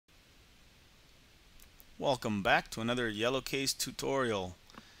Welcome back to another Yellow Case tutorial,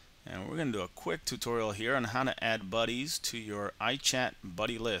 and we're going to do a quick tutorial here on how to add buddies to your iChat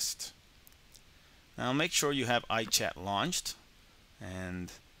buddy list. Now make sure you have iChat launched,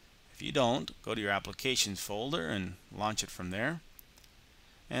 and if you don't, go to your applications folder and launch it from there.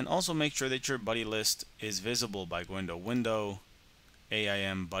 And also make sure that your buddy list is visible by going to Window,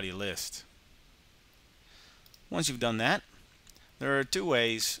 AIM Buddy List. Once you've done that, there are two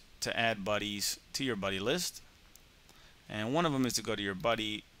ways to add buddies to your buddy list, and one of them is to go to your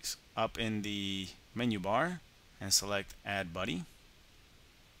buddies up in the menu bar and select Add Buddy.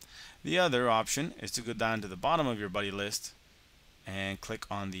 The other option is to go down to the bottom of your buddy list and click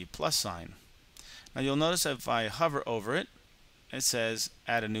on the plus sign. Now you'll notice if I hover over it, it says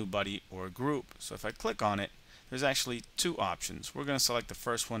add a new buddy or group. So if I click on it, there's actually two options. We're going to select the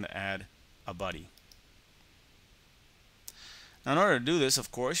first one to add a buddy. Now in order to do this,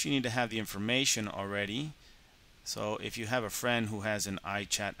 of course, you need to have the information already. So if you have a friend who has an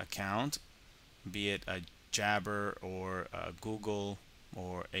iChat account, be it a Jabber or a Google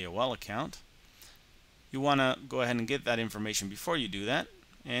or AOL account, you want to go ahead and get that information before you do that.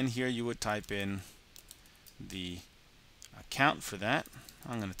 And here you would type in the account for that.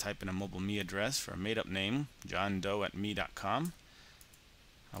 I'm going to type in a mobile me address for a made-up name, johndoe@me.com.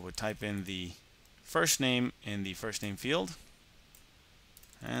 I would type in the first name in the first name field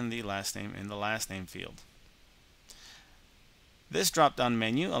and the last name in the last name field. This drop-down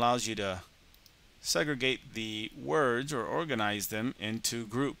menu allows you to segregate the words or organize them into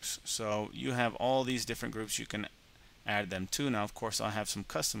groups. So you have all these different groups you can add them to. Now of course I'll have some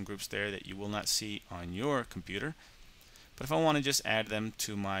custom groups there that you will not see on your computer. But if I want to just add them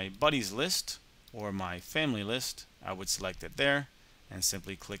to my buddies list or my family list, I would select it there and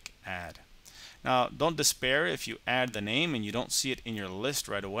simply click Add. Now don't despair if you add the name and you don't see it in your list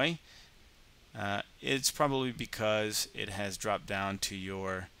right away. It's probably because it has dropped down to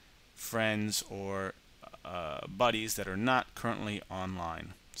your friends or buddies that are not currently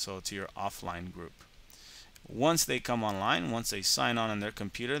online, so to your offline group. Once they come online, once they sign on their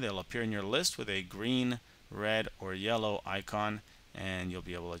computer, they'll appear in your list with a green, red, or yellow icon, and you'll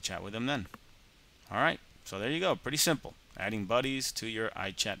be able to chat with them then. Alright, so there you go. Pretty simple. Adding buddies to your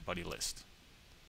iChat buddy list.